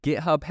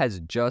GitHub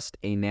has just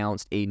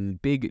announced a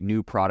big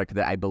new product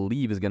that I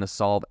believe is going to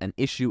solve an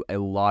issue a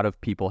lot of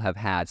people have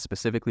had,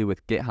 specifically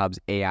with GitHub's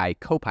AI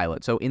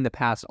Copilot. So in the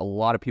past, a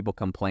lot of people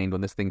complained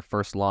when this thing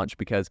first launched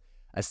because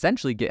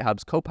essentially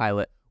GitHub's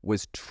Copilot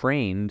was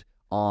trained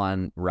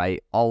on,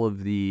 right, all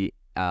of the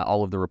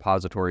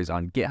repositories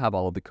on GitHub,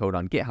 all of the code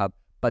on GitHub.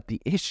 But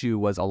the issue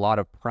was a lot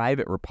of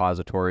private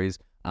repositories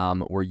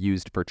were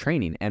used for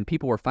training, and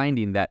people were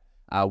finding that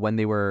when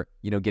they were,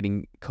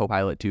 getting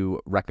Copilot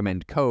to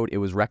recommend code, it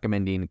was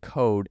recommending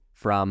code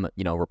from,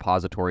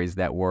 repositories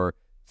that were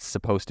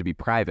supposed to be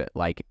private,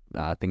 like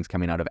things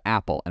coming out of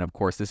Apple. And of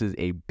course, this is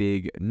a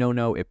big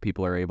no-no if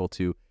people are able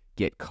to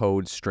get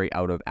code straight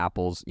out of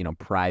Apple's,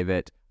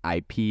 private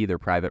IP, their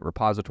private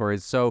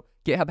repositories. So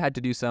GitHub had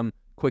to do some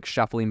quick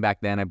shuffling back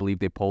then. I believe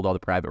they pulled all the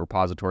private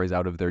repositories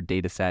out of their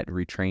data set,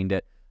 retrained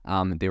it.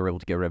 They were able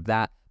to get rid of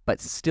that. But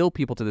still,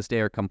 people to this day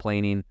are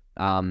complaining,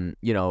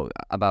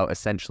 about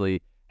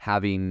essentially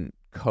having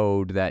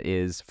code that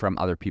is from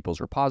other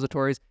people's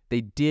repositories.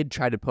 They did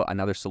try to put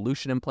another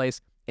solution in place.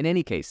 In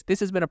any case,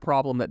 this has been a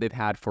problem that they've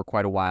had for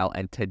quite a while,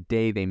 and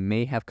today they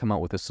may have come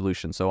out with a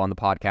solution. So on the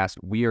podcast,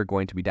 we are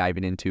going to be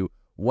diving into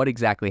what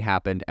exactly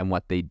happened and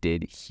what they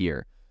did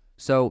here.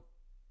 So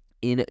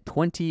in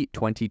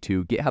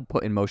 2022, GitHub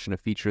put in motion a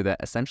feature that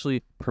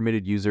essentially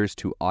permitted users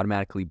to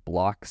automatically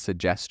block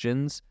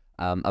suggestions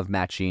of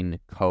matching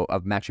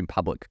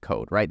public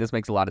code, right? This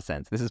makes a lot of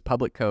sense. This is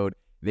public code.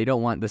 They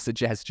don't want the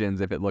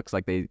suggestions if it looks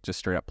like they just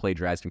straight up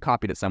plagiarized and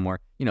copied it somewhere.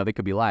 They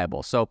could be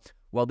liable. So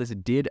while this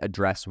did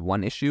address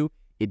one issue,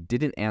 it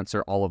didn't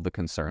answer all of the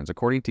concerns.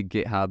 According to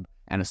GitHub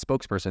and a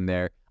spokesperson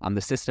there,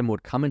 the system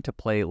would come into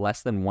play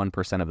less than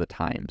 1% of the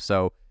time.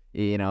 So,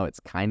 it's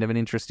kind of an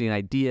interesting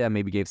idea,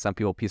 maybe gave some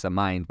people peace of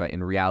mind, but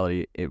in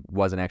reality, it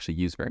wasn't actually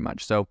used very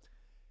much. So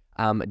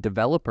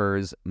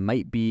developers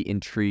might be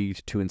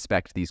intrigued to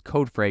inspect these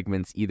code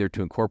fragments, either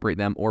to incorporate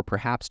them or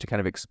perhaps to kind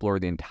of explore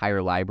the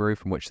entire library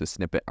from which the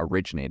snippet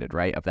originated,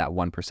 right, of that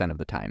 1% of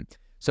the time.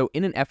 So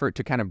in an effort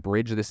to kind of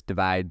bridge this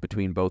divide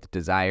between both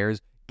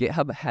desires,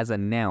 GitHub has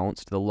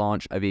announced the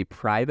launch of a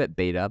private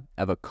beta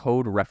of a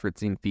code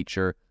referencing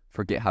feature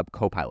for GitHub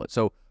Copilot.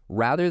 So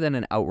rather than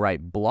an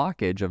outright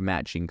blockage of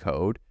matching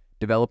code,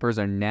 developers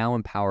are now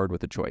empowered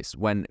with a choice.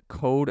 When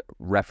code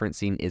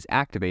referencing is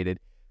activated,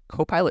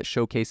 Copilot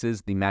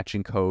showcases the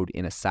matching code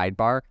in a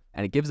sidebar,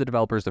 and it gives the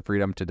developers the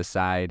freedom to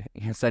decide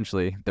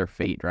essentially their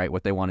fate, right?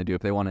 What they want to do,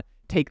 if they want to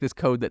take this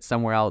code that's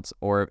somewhere else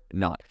or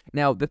not.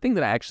 Now, the thing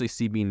that I actually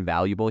see being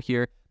valuable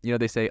here,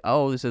 they say,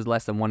 oh, this is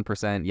less than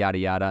 1%, yada,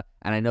 yada.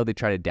 And I know they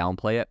try to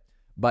downplay it.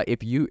 But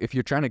if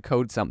you're trying to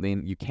code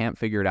something, you can't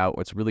figure it out,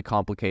 it's really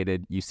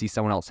complicated, you see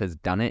someone else has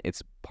done it,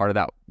 it's part of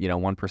that,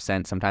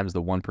 1%. Sometimes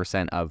the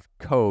 1% of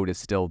code is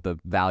still the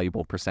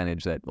valuable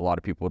percentage that a lot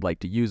of people would like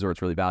to use, or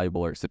it's really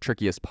valuable, or it's the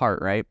trickiest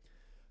part, right?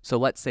 So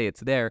let's say it's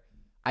there.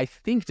 I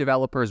think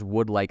developers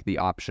would like the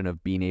option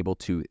of being able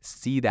to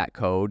see that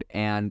code.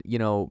 And,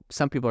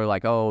 some people are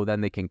like, oh,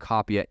 then they can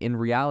copy it. In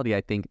reality,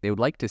 I think they would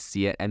like to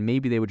see it, and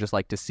maybe they would just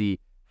like to see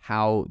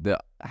how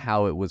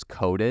it was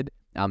coded.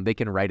 They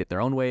can write it their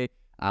own way.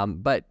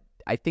 But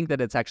I think that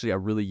it's actually a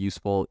really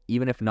useful,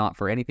 even if not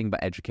for anything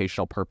but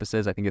educational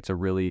purposes, I think it's a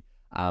really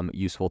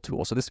useful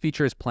tool. So this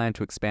feature is planned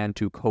to expand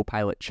to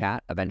Copilot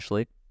Chat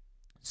eventually.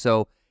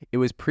 So it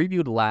was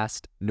previewed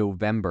last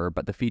November,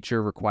 but the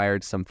feature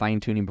required some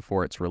fine-tuning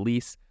before its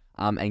release.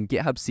 And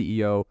GitHub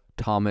CEO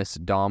Thomas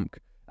Domke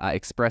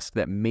expressed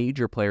that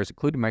major players,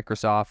 including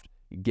Microsoft,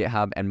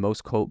 GitHub, and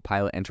most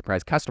Copilot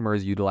enterprise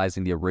customers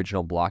using the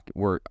original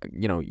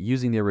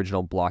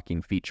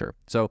blocking feature.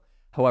 So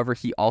however,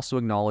 he also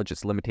acknowledged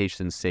its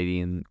limitations,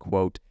 stating,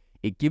 quote,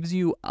 "It gives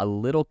you a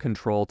little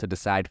control to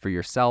decide for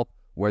yourself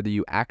whether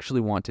you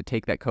actually want to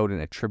take that code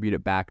and attribute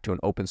it back to an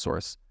open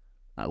source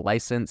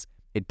license.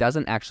 It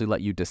doesn't actually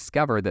let you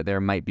discover that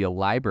there might be a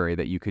library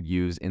that you could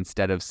use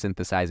instead of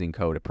synthesizing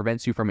code. It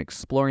prevents you from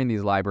exploring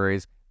these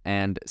libraries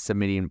and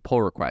submitting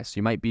pull requests.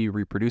 You might be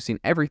reproducing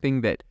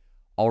everything that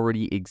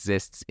already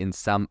exists in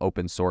some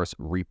open source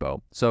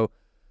repo." So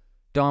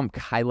Dom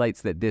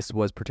highlights that this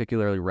was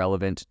particularly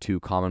relevant to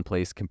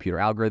commonplace computer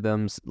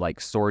algorithms like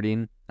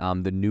sorting.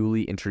 The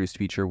newly introduced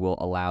feature will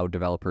allow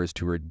developers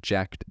to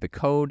reject the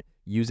code,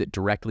 use it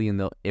directly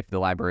if the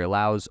library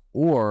allows,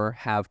 or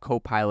have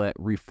Copilot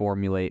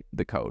reformulate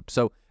the code.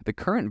 So the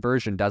current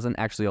version doesn't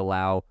actually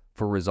allow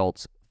for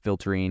results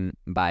filtering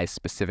by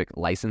specific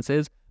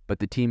licenses, but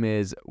the team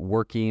is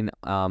working,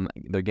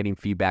 they're getting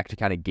feedback to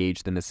kind of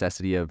gauge the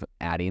necessity of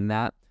adding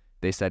that.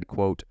 They said,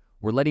 quote,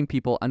 "We're letting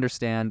people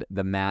understand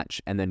the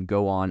match and then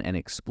go on and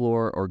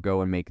explore or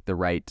go and make the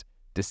right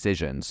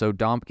decision." So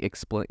Domke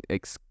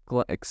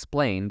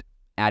explained,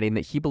 adding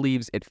that he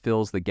believes it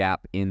fills the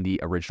gap in the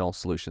original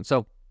solution.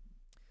 So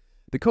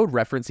the code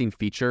referencing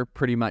feature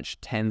pretty much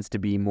tends to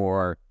be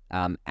more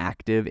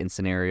active in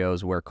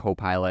scenarios where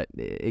Copilot,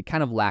 it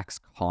kind of lacks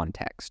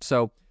context.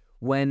 So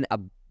when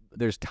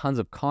there's tons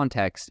of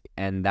context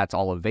and that's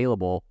all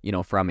available,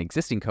 from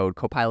existing code,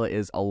 Copilot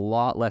is a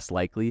lot less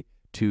likely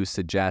to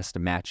suggest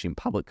matching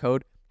public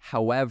code.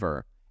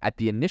 However, at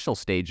the initial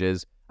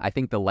stages, I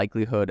think the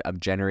likelihood of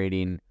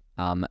generating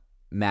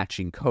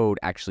matching code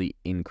actually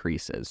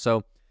increases.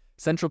 So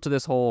central to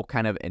this whole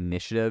kind of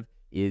initiative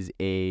is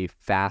a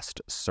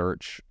fast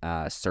search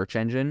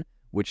engine,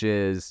 which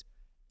is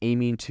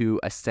aiming to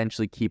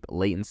essentially keep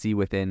latency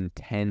within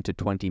 10 to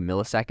 20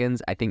 milliseconds.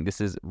 I think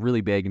this is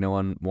really big. No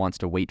one wants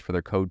to wait for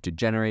their code to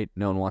generate.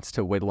 No one wants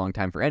to wait a long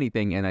time for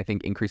anything. And I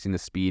think increasing the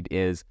speed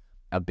is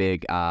a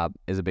big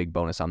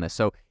bonus on this.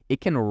 So it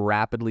can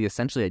rapidly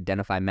essentially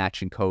identify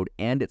matching code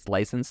and its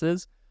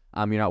licenses.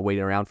 You're not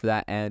waiting around for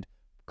that. And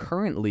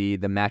currently,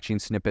 the matching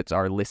snippets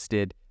are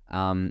listed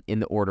in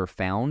the order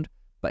found.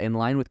 But in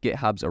line with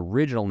GitHub's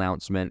original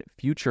announcement,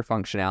 future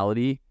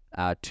functionality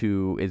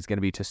is going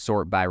to be to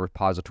sort by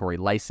repository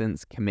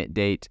license, commit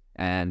date,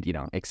 and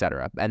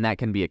etc. And that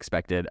can be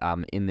expected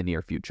in the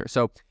near future.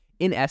 So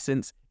in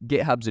essence,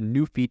 GitHub's a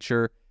new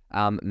feature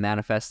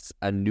manifests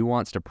a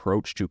nuanced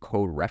approach to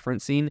code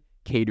referencing,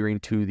 catering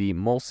to the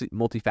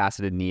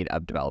multifaceted need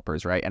of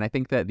developers, right? And I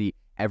think that the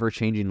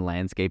ever-changing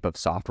landscape of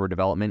software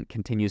development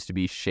continues to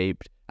be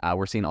shaped.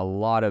 We're seeing a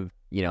lot of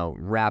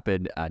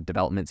rapid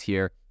developments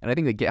here, and I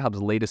think that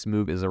GitHub's latest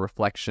move is a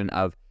reflection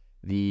of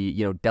the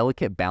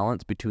delicate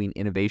balance between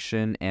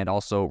innovation and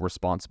also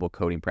responsible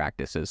coding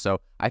practices. So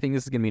I think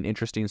this is going to be an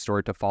interesting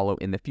story to follow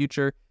in the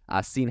future,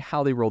 seeing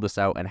how they roll this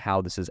out and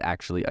how this is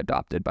actually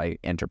adopted by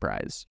enterprise.